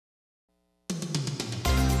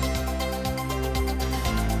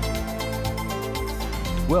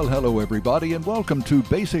Well, hello, everybody, and welcome to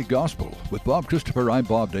Basic Gospel. With Bob Christopher, I'm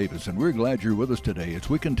Bob Davis, and we're glad you're with us today as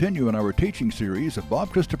we continue in our teaching series of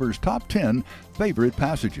Bob Christopher's Top 10 Favorite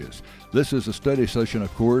Passages. This is a study session,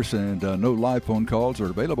 of course, and no live phone calls are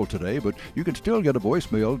available today, but you can still get a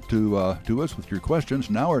voicemail to us with your questions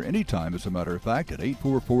now or anytime, as a matter of fact, at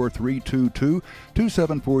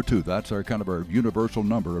 844-322-2742. That's our universal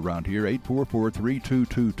number around here,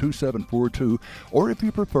 844-322-2742. Or if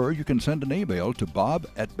you prefer, you can send an email to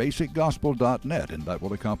bob@basicgospel.net, and that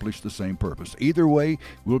will accomplish the same purpose. Either way,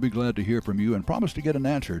 we'll be glad to hear from you and promise to get an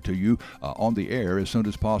answer to you on the air as soon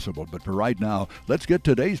as possible. But for right now, let's get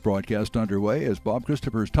today's broadcast underway as Bob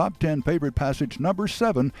Christopher's Top 10 Favorite Passage number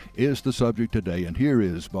 7 is the subject today. And here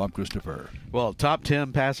is Bob Christopher. Well, Top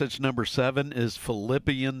 10 passage number 7 is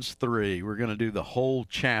Philippians 3. We're going to do the whole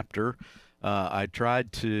chapter. I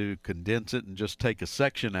tried to condense it and just take a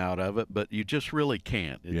section out of it, but you just really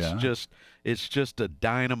can't. It's just a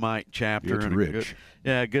dynamite chapter. It's rich.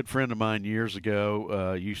 A good friend of mine years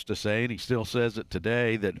ago used to say, and he still says it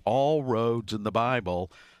today, that all roads in the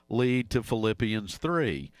Bible lead to Philippians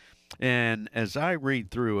 3. And as I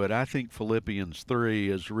read through it, I think Philippians 3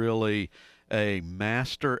 is really a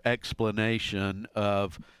master explanation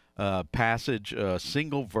of passage, a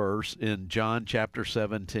single verse in John chapter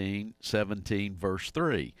 17, verse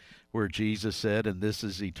 3, where Jesus said, "And this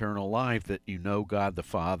is eternal life, that you know God the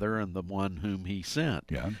Father and the one whom he sent."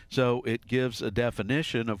 Yeah. So it gives a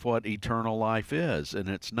definition of what eternal life is, and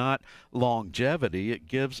it's not longevity. It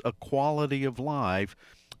gives a quality of life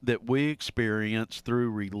that we experience through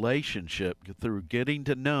relationship, through getting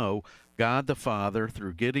to know God the Father,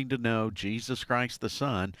 through getting to know Jesus Christ the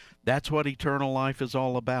Son. That's what eternal life is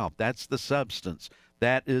all about. That's the substance.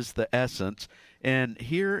 That is the essence. And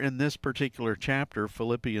here in this particular chapter,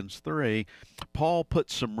 Philippians 3, Paul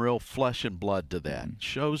puts some real flesh and blood to that.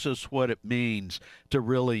 Shows us what it means to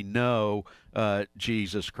really know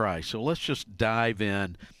Jesus Christ. So let's just dive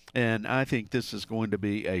in. And I think this is going to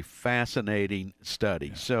be a fascinating study.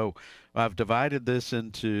 Yeah. So I've divided this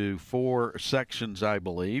into 4 sections, I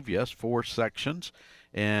believe. Yes, 4 sections.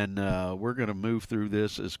 And we're going to move through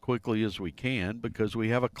this as quickly as we can because we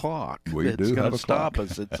have a clock that's going to stop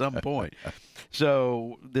us at some point.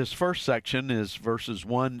 So this first section is verses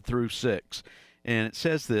 1 through 6. And it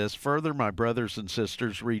says this: "Further, my brothers and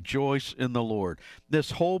sisters, rejoice in the Lord."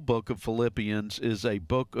 This whole book of Philippians is a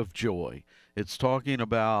book of joy. It's talking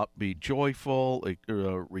about be joyful,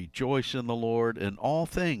 rejoice in the Lord in all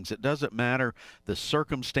things. It doesn't matter the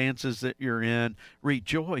circumstances that you're in.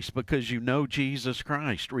 Rejoice because you know Jesus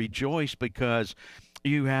Christ. Rejoice because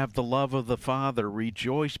you have the love of the Father.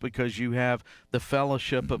 Rejoice because you have the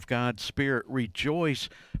fellowship of God's Spirit. Rejoice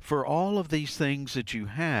for all of these things that you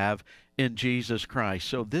have in Jesus Christ.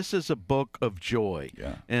 So this is a book of joy.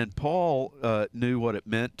 Yeah. And Paul knew what it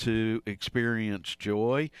meant to experience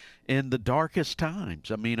joy in the darkest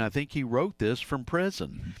times. I mean, I think he wrote this from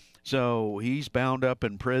prison. So he's bound up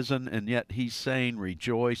in prison, and yet he's saying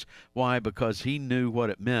rejoice. Why? Because he knew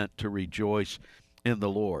what it meant to rejoice in the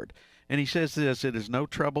Lord. And he says this: "It is no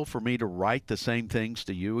trouble for me to write the same things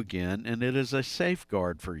to you again, and it is a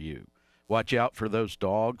safeguard for you. Watch out for those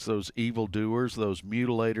dogs, those evildoers, those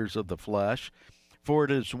mutilators of the flesh. For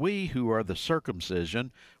it is we who are the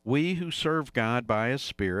circumcision, we who serve God by His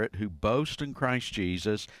Spirit, who boast in Christ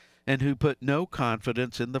Jesus, and who put no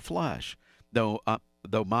confidence in the flesh. Though I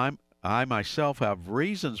myself have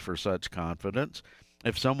reasons for such confidence.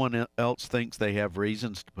 If someone else thinks they have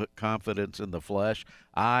reasons to put confidence in the flesh,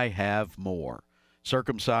 I have more.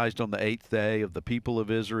 Circumcised on the 8th day, of the people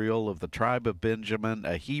of Israel, of the tribe of Benjamin,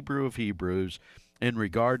 a Hebrew of Hebrews, in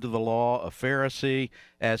regard to the law, a Pharisee,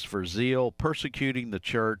 as for zeal, persecuting the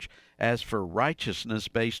church, as for righteousness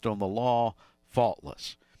based on the law,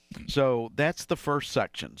 faultless." So that's the first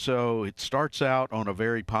section. So it starts out on a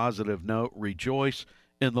very positive note: rejoice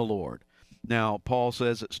in the Lord. Now, Paul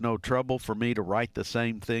says it's no trouble for me to write the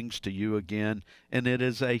same things to you again, and it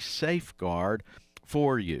is a safeguard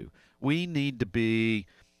for you. We need to be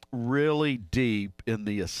really deep in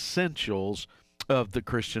the essentials of the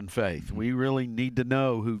Christian faith. We really need to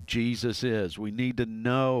know who Jesus is. We need to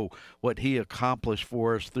know what He accomplished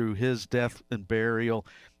for us through His death and burial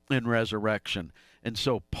and resurrection. And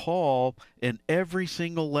so Paul, in every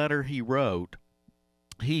single letter he wrote,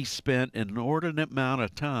 he spent an inordinate amount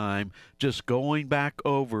of time just going back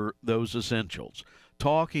over those essentials,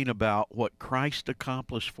 talking about what Christ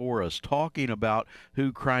accomplished for us, talking about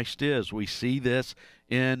who Christ is. We see this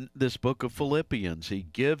in this book of Philippians. He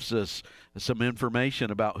gives us some information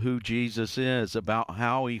about who Jesus is, about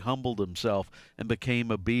how He humbled Himself and became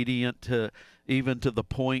obedient to even to the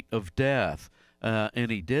point of death.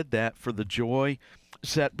 And He did that for the joy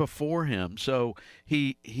set before him. So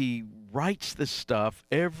he writes this stuff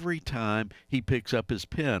every time he picks up his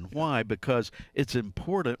pen. Why? Because it's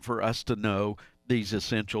important for us to know these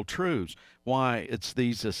essential truths. Why? It's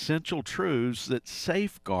these essential truths that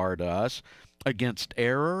safeguard us against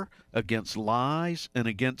error, against lies, and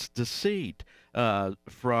against deceit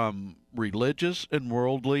from religious and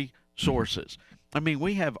worldly sources. I mean,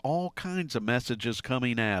 we have all kinds of messages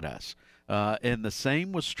coming at us. And the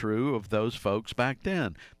same was true of those folks back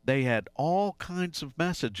then. They had all kinds of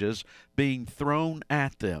messages being thrown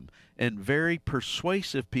at them, and very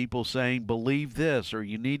persuasive people saying, believe this, or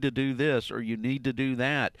you need to do this, or you need to do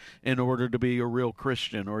that in order to be a real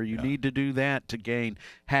Christian, or you need to do that to gain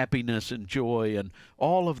happiness and joy, and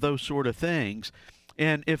all of those sort of things.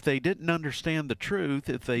 And if they didn't understand the truth,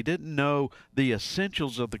 if they didn't know the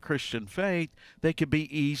essentials of the Christian faith, they could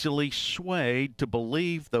be easily swayed to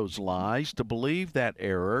believe those lies, to believe that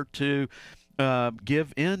error, to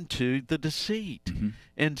give in to the deceit.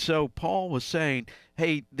 And so Paul was saying,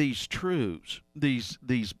 hey, these truths, these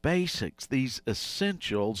basics, these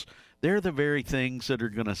essentials, they're the very things that are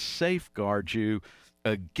going to safeguard you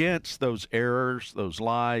against those errors, those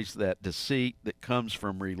lies, that deceit that comes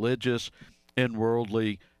from religious and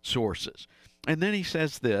worldly sources. And then he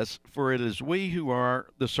says this, for it is we who are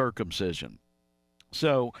the circumcision.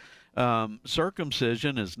 So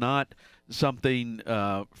circumcision is not something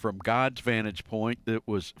from God's vantage point that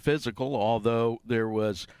was physical, although there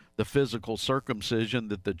was the physical circumcision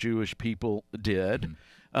that the Jewish people did.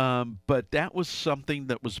 But that was something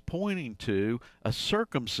that was pointing to a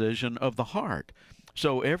circumcision of the heart.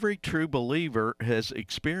 So every true believer has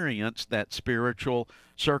experienced that spiritual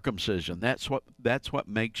circumcision. That's what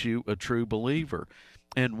makes you a true believer.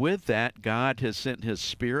 And with that, God has sent his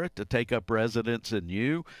Spirit to take up residence in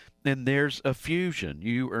you, and there's a fusion.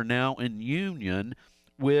 You are now in union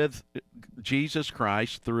with Jesus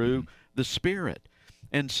Christ through the Spirit.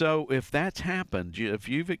 And so if that's happened, if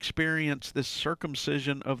you've experienced this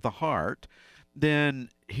circumcision of the heart, then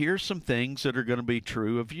here's some things that are going to be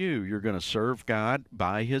true of you. You're going to serve God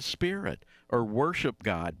by his Spirit, or worship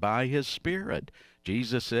God by his Spirit.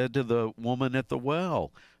 Jesus said to the woman at the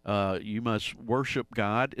well, you must worship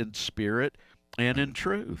God in spirit and in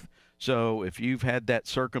truth. So if you've had that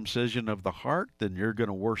circumcision of the heart, then you're going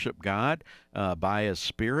to worship God by his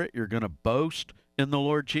Spirit. You're going to boast in the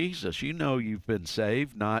Lord Jesus. You know you've been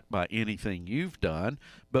saved not by anything you've done,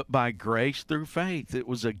 but by grace through faith. It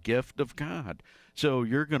was a gift of God. So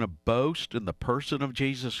you're going to boast in the person of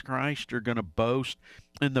Jesus Christ. You're going to boast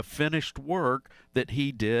in the finished work that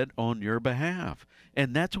he did on your behalf.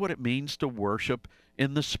 And that's what it means to worship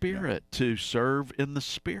in the Spirit, to serve in the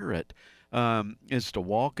Spirit. Is to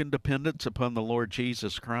walk in dependence upon the Lord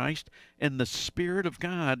Jesus Christ, and the Spirit of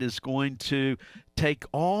God is going to take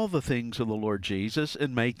all the things of the Lord Jesus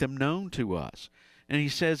and make them known to us. And he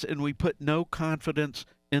says, and we put no confidence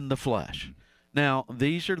in the flesh. Now,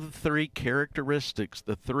 these are the three characteristics,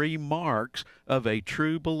 the three marks of a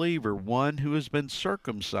true believer, one who has been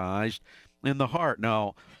circumcised in the heart.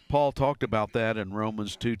 Now, Paul talked about that in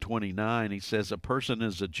Romans 2:29. He says a person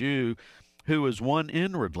is a Jew who is one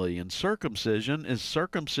inwardly, and circumcision is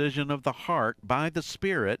circumcision of the heart by the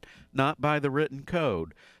Spirit, not by the written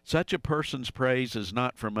code. Such a person's praise is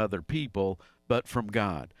not from other people, but from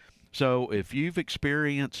God. So if you've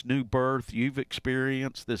experienced new birth, you've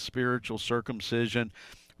experienced this spiritual circumcision,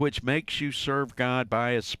 which makes you serve God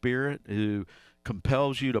by a Spirit, who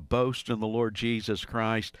compels you to boast in the Lord Jesus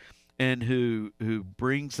Christ, and who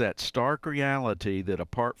brings that stark reality that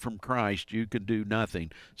apart from Christ you can do nothing.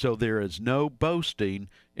 So there is no boasting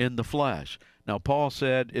in the flesh. Now, Paul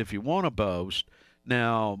said, if you want to boast,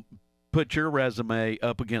 now put your resume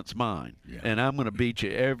up against mine, and I'm going to beat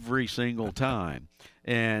you every single time.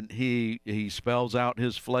 And he spells out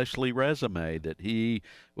his fleshly resume, that he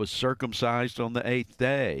was circumcised on the 8th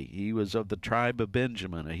day. He was of the tribe of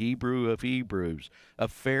Benjamin, a Hebrew of Hebrews, a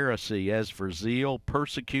Pharisee, as for zeal,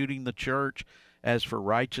 persecuting the church, as for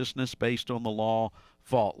righteousness based on the law,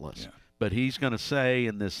 faultless. But he's going to say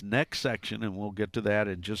in this next section, and we'll get to that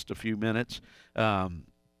in just a few minutes,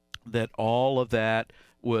 that all of that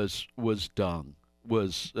was dung.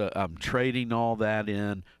 I'm trading all that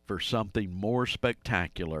in for something more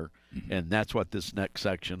spectacular, and that's what this next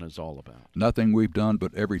section is all about. Nothing we've done,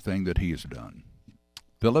 but everything that he has done.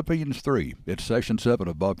 Philippians 3. It's session 7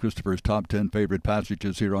 of Bob Christopher's top 10 favorite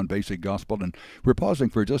passages here on Basic Gospel. And we're pausing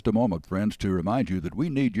for just a moment, friends, to remind you that we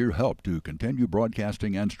need your help to continue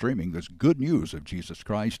broadcasting and streaming this good news of Jesus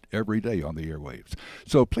Christ every day on the airwaves.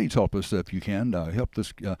 So please help us if you can. Help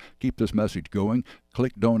us keep this message going.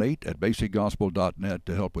 Click Donate at basicgospel.net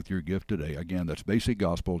to help with your gift today. Again, that's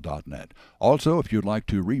basicgospel.net. Also, if you'd like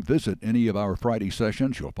to revisit any of our Friday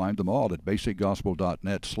sessions, you'll find them all at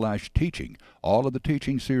basicgospel.net/teaching. All of the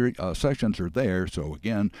teaching sessions are there, so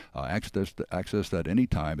again, access that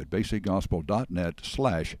anytime at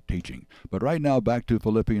basicgospel.net/teaching. But right now, back to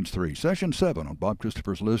Philippians 3, Session 7 on Bob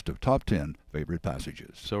Christopher's list of top 10 favorite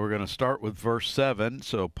passages. So we're going to start with verse 7.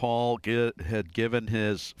 So Paul had given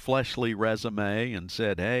his fleshly resume and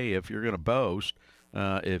said, hey, if you're going to boast,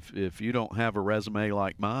 if you don't have a resume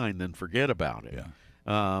like mine, then forget about it.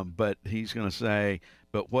 Yeah. But he's going to say,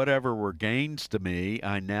 but whatever were gains to me,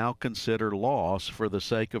 I now consider loss for the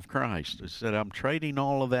sake of Christ. He said, I'm trading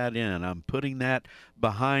all of that in. I'm putting that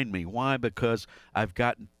behind me. Why? Because I've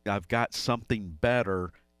got something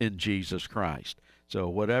better in Jesus Christ. So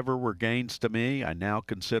whatever were gains to me, I now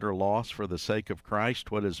consider loss for the sake of Christ.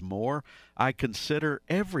 What is more, I consider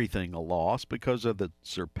everything a loss because of the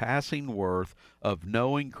surpassing worth of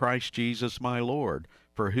knowing Christ Jesus my Lord,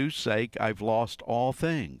 for whose sake I've lost all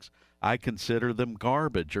things. I consider them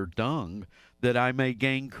garbage or dung, that I may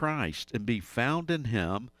gain Christ and be found in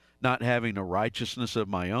him, not having a righteousness of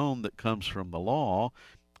my own that comes from the law,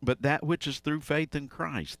 but that which is through faith in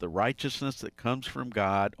Christ, the righteousness that comes from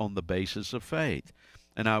God on the basis of faith.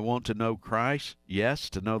 And I want to know Christ, yes,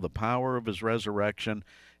 to know the power of his resurrection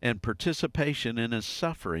and participation in his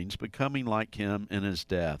sufferings, becoming like him in his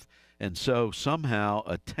death, and so somehow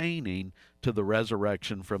attaining to the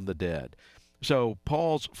resurrection from the dead. So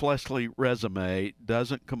Paul's fleshly resume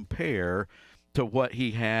doesn't compare to what he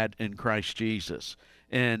had in Christ Jesus.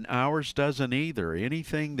 And ours doesn't either.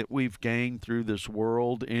 Anything that we've gained through this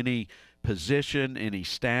world, any position, any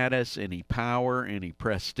status, any power, any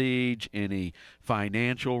prestige, any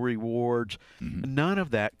financial rewards, none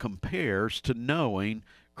of that compares to knowing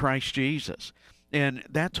Christ Jesus. And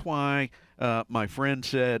that's why my friend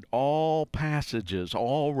said all passages,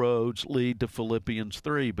 all roads lead to Philippians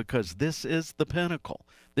 3, because this is the pinnacle.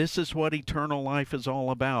 This is what eternal life is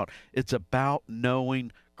all about. It's about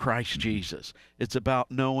knowing Christ Jesus. It's about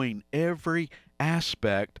knowing every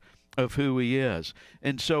aspect of who he is.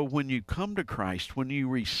 And so when you come to Christ, when you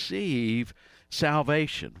receive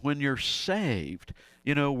salvation, when you're saved,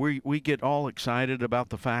 you know, we get all excited about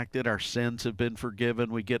the fact that our sins have been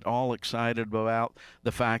forgiven. We get all excited about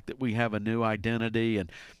the fact that we have a new identity,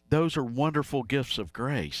 and those are wonderful gifts of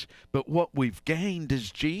grace. But what we've gained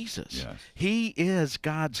is Jesus. Yes. He is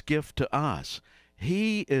God's gift to us.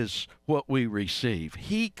 He is what we receive.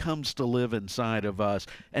 He comes to live inside of us,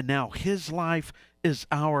 and now his life is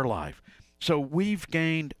our life. So we've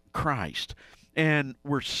gained Christ, and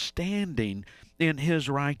we're standing in his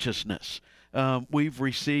righteousness. We've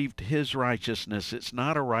received his righteousness. It's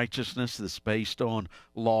not a righteousness that's based on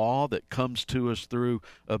law that comes to us through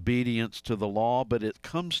obedience to the law, but it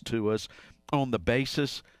comes to us on the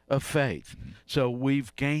basis of faith. So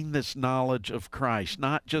we've gained this knowledge of Christ,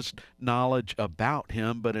 not just knowledge about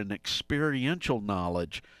him, but an experiential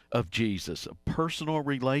knowledge of Jesus, a personal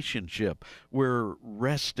relationship. We're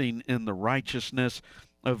resting in the righteousness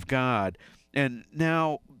of God. And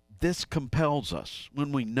now this compels us.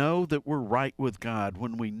 When we know that we're right with God,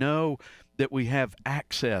 when we know that we have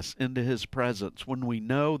access into his presence, when we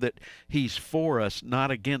know that he's for us,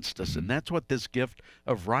 not against us. And that's what this gift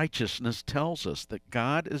of righteousness tells us, that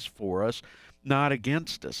God is for us, not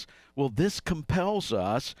against us. Well, this compels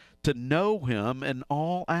us to know him in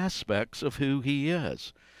all aspects of who he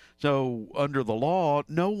is. So under the law,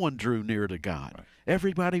 no one drew near to God. Right.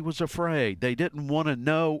 Everybody was afraid. They didn't want to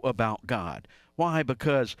know about God. Why?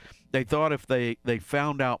 Because they thought if they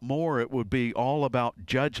found out more, it would be all about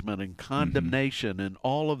judgment and condemnation and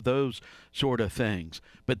all of those sort of things.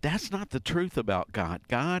 But that's not the truth about God.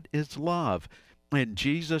 God is love. And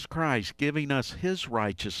Jesus Christ giving us his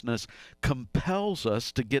righteousness compels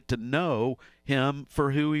us to get to know him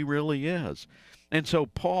for who he really is. And so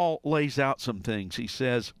Paul lays out some things. He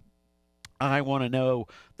says, I want to know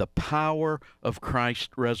the power of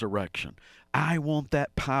Christ's resurrection. I want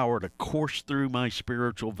that power to course through my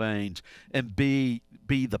spiritual veins and be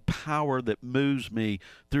the power that moves me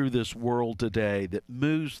through this world today, that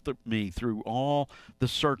moves me through all the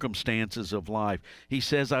circumstances of life. He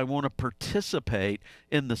says, I want to participate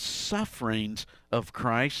in the sufferings of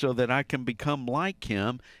Christ so that I can become like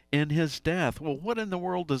him in his death. Well, what in the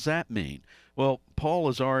world does that mean? Well, Paul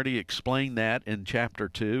has already explained that in chapter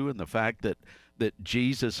 2, and the fact that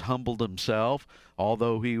Jesus humbled himself,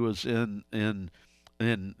 although he was in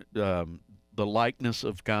the likeness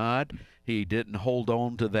of God. He didn't hold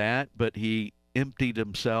on to that, but he emptied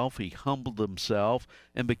himself, he humbled himself,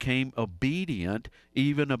 and became obedient,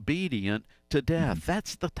 even obedient to death.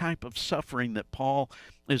 That's the type of suffering that Paul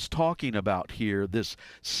is talking about here, this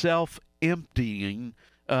self-emptying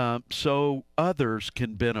so others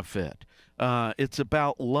can benefit. It's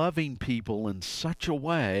about loving people in such a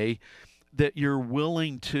way that you're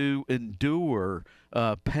willing to endure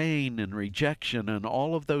pain and rejection and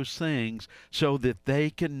all of those things so that they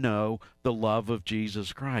can know the love of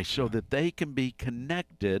Jesus Christ, so that they can be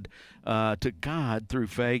connected to God through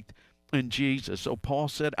faith in Jesus. So Paul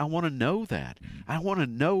said, I want to know that. I want to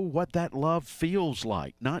know what that love feels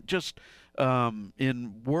like, not just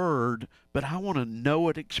in word, but I want to know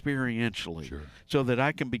it experientially, so that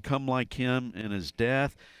I can become like him in his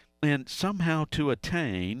death and somehow to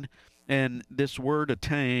attain. And this word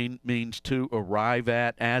attain means to arrive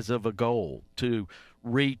at as of a goal, to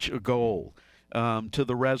reach a goal, to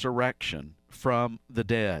the resurrection from the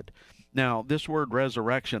dead. Now, this word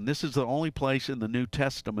resurrection, this is the only place in the New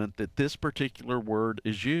Testament that this particular word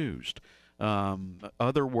is used.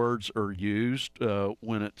 Other words are used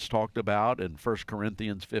when it's talked about in 1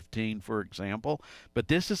 Corinthians 15, for example. But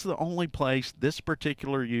this is the only place this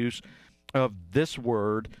particular use of this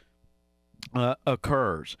word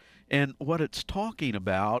occurs. And what it's talking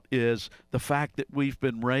about is the fact that we've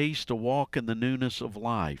been raised to walk in the newness of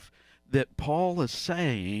life. That Paul is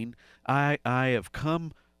saying, I have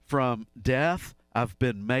come from death, I've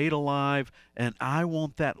been made alive, and I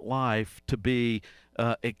want that life to be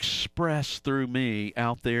expressed through me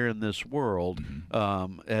out there in this world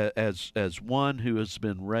as one who has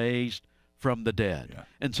been raised from the dead. Yeah.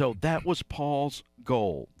 And so that was Paul's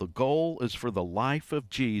goal. The goal is for the life of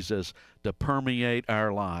Jesus to permeate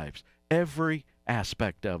our lives, every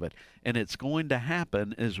aspect of it. And it's going to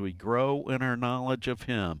happen as we grow in our knowledge of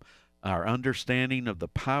him, our understanding of the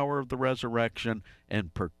power of the resurrection,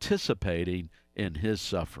 and participating in his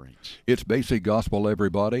sufferings. It's Basic Gospel,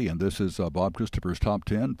 everybody, and this is Bob Christopher's Top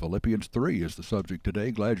 10. Philippians 3 is the subject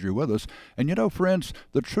today. Glad you're with us. And you know, friends,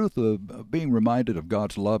 the truth of being reminded of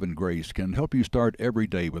God's love and grace can help you start every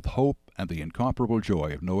day with hope and the incomparable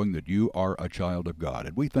joy of knowing that you are a child of God.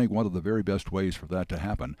 And we think one of the very best ways for that to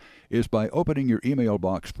happen is by opening your email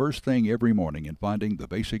box first thing every morning and finding the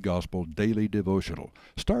Basic Gospel Daily Devotional.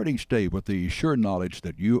 Start each day with the sure knowledge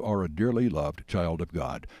that you are a dearly loved child of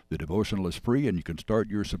God. The devotional is free, and you can start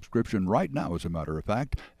your subscription right now, as a matter of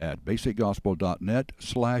fact, at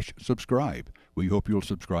basicgospel.net/subscribe. We hope you'll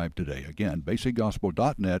subscribe today. Again,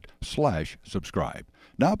 basicgospel.net/subscribe.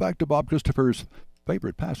 Now back to Bob Christopher's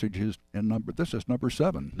favorite passage is this is number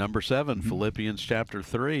 7. Number 7, Philippians chapter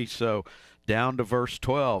 3. So down to verse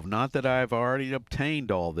 12. Not that I have already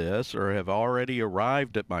obtained all this or have already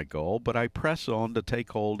arrived at my goal, but I press on to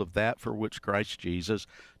take hold of that for which Christ Jesus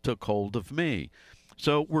took hold of me.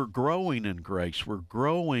 So we're growing in grace. We're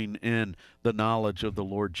growing in the knowledge of the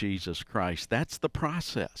Lord Jesus Christ. That's the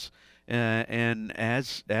process. And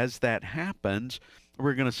as that happens,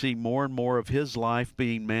 we're going to see more and more of his life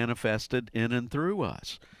being manifested in and through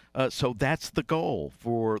us. So that's the goal,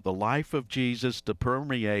 for the life of Jesus to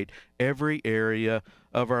permeate every area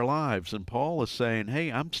of our lives. And Paul is saying,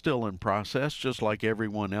 hey, I'm still in process just like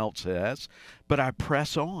everyone else has, but I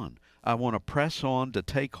press on. I want to press on to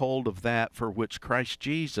take hold of that for which Christ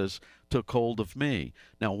Jesus took hold of me.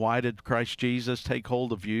 Now, why did Christ Jesus take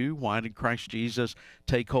hold of you? Why did Christ Jesus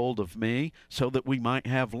take hold of me? So that we might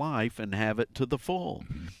have life and have it to the full.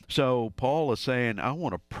 So Paul is saying, I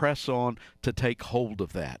want to press on to take hold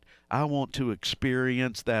of that. I want to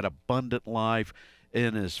experience that abundant life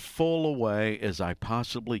in as full a way as I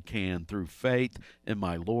possibly can through faith in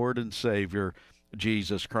my Lord and Savior,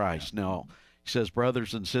 Jesus Christ. Now, he says,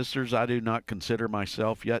 brothers and sisters, I do not consider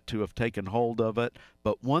myself yet to have taken hold of it,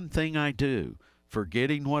 but one thing I do,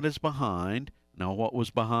 forgetting what is behind. Now, what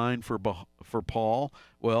was behind for Paul?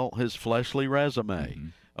 Well, his fleshly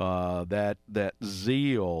resume, that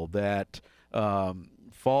zeal, that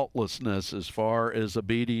faultlessness as far as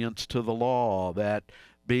obedience to the law, that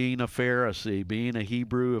being a Pharisee, being a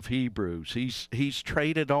Hebrew of Hebrews. He's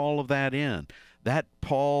traded all of that in. That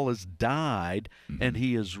Paul has died, and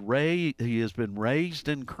he has been raised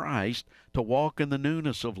in Christ to walk in the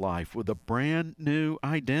newness of life with a brand new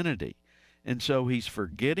identity. And so he's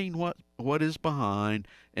forgetting what is behind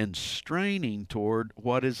and straining toward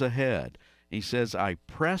what is ahead. He says, I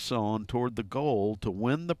press on toward the goal to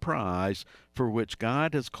win the prize for which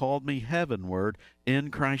God has called me heavenward in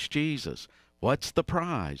Christ Jesus. What's the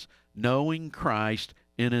prize? Knowing Christ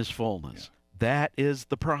in his fullness. That is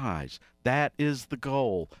the prize. That is the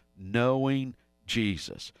goal, knowing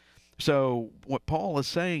Jesus. So what Paul is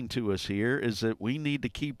saying to us here is that we need to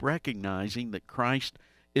keep recognizing that Christ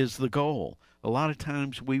is the goal. A lot of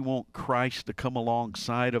times we want Christ to come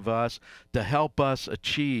alongside of us to help us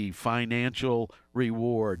achieve financial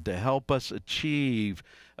reward, to help us achieve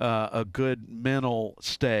a good mental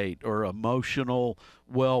state or emotional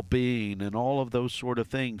well-being and all of those sort of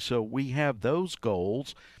things. So we have those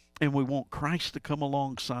goals, and we want Christ to come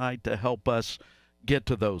alongside to help us get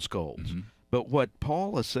to those goals. Mm-hmm. But what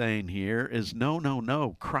Paul is saying here is no, no,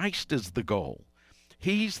 no. Christ is the goal.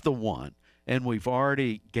 He's the one. And we've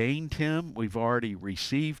already gained him. We've already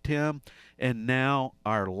received him. And now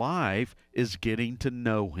our life is getting to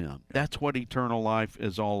know him. That's what eternal life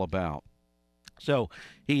is all about. So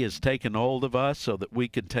he has taken hold of us so that we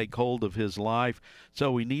can take hold of his life.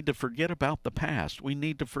 So we need to forget about the past. We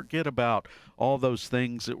need to forget about all those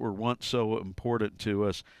things that were once so important to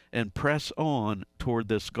us and press on toward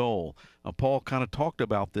this goal. Paul kind of talked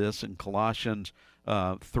about this in Colossians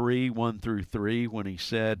 3:1-3, when he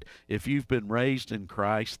said, if you've been raised in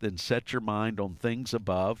Christ, then set your mind on things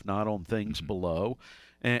above, not on things below.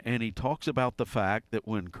 And he talks about the fact that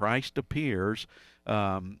when Christ appears,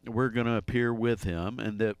 we're going to appear with him,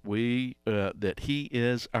 and that that he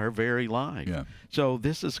is our very life. Yeah. So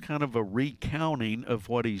this is kind of a recounting of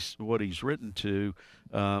what he's written to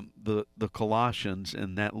the Colossians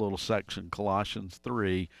in that little section, Colossians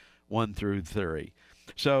 3:1-3.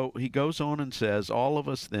 So he goes on and says, all of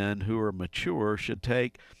us then who are mature should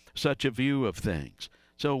take such a view of things.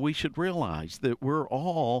 So we should realize that we're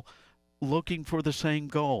all looking for the same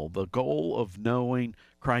goal, the goal of knowing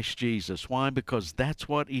Christ Jesus. Why? Because that's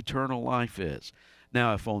what eternal life is.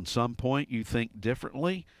 Now, if on some point you think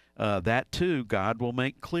differently, that too God will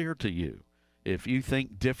make clear to you. If you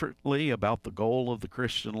think differently about the goal of the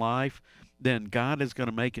Christian life, then God is going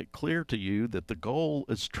to make it clear to you that the goal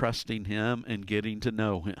is trusting him and getting to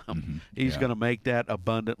know him. Mm-hmm. He's going to make that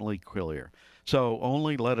abundantly clear. So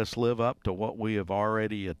only let us live up to what we have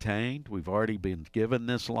already attained. We've already been given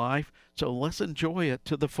this life, so let's enjoy it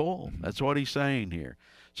to the full. That's what he's saying here.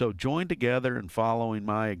 So join together in following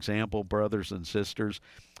my example, brothers and sisters,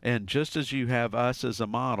 and just as you have us as a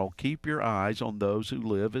model, keep your eyes on those who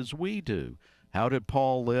live as we do. How did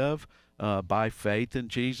Paul live? By faith in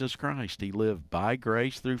Jesus Christ. He lived by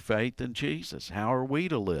grace through faith in Jesus. How are we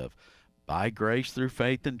to live? By grace through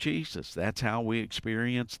faith in Jesus. That's how we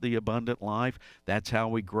experience the abundant life. That's how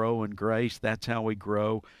we grow in grace. That's how we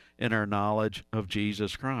grow in our knowledge of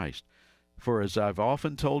Jesus Christ. For as I've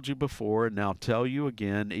often told you before, and now tell you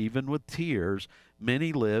again, even with tears,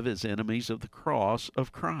 many live as enemies of the cross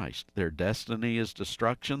of Christ. Their destiny is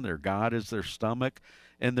destruction, their God is their stomach,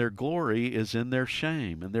 and their glory is in their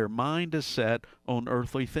shame, and their mind is set on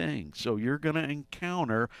earthly things. So you're going to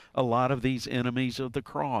encounter a lot of these enemies of the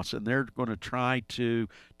cross, and they're going to try to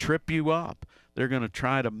trip you up. They're going to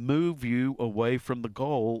try to move you away from the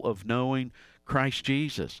goal of knowing Christ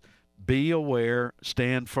Jesus. Be aware,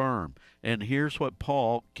 stand firm. And here's what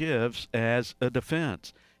Paul gives as a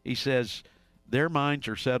defense. He says, their minds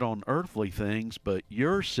are set on earthly things, but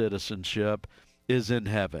your citizenship is in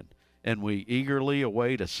heaven. And we eagerly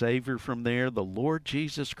await a Savior from there, the Lord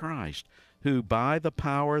Jesus Christ, who by the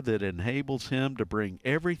power that enables him to bring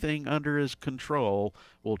everything under his control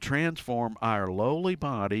will transform our lowly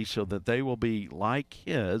body so that they will be like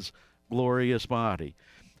his glorious body.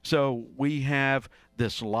 So we have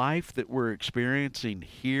this life that we're experiencing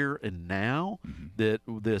here and now, that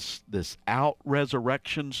this out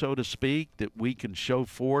resurrection, so to speak, that we can show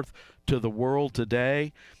forth to the world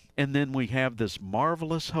today. And then we have this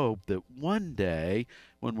marvelous hope that one day,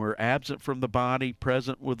 when we're absent from the body,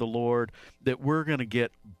 present with the Lord, that we're going to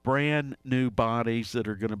get brand new bodies that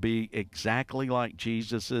are going to be exactly like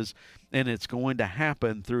Jesus's, and it's going to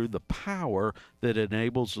happen through the power that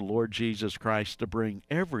enables the Lord Jesus Christ to bring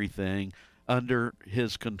everything under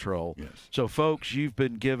his control. Yes. So, folks, you've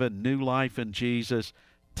been given new life in Jesus.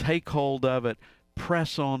 Take hold of it.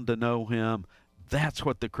 Press on to know him. That's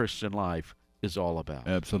what the Christian life is all about.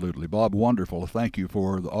 Absolutely. Bob, wonderful. Thank you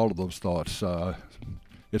for all of those thoughts.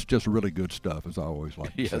 It's just really good stuff, as I always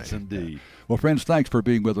like to say. Yes, indeed. Well, friends, thanks for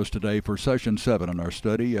being with us today for Session 7 in our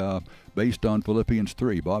study based on Philippians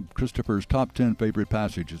 3, Bob Christopher's top 10 favorite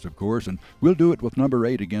passages, of course, and we'll do it with number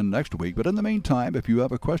 8 again next week. But in the meantime, if you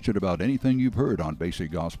have a question about anything you've heard on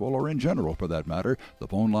Basic Gospel, or in general for that matter, the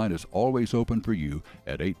phone line is always open for you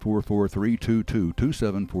at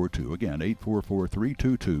 844-322-2742. Again,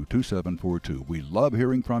 844-322-2742. We love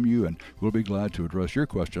hearing from you, and we'll be glad to address your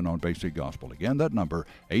question on Basic Gospel. Again, that number,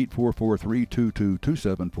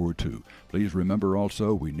 844-322-2742. Please remember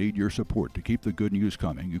also, we need your support to keep the good news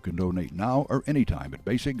coming. You can donate now or anytime at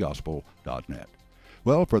basicgospel.net.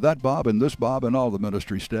 Well, for that Bob and this Bob and all the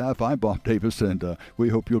ministry staff, I'm Bob Davis, and we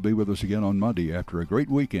hope you'll be with us again on Monday after a great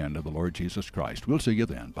weekend of the Lord Jesus Christ. We'll see you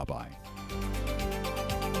then. Bye-bye.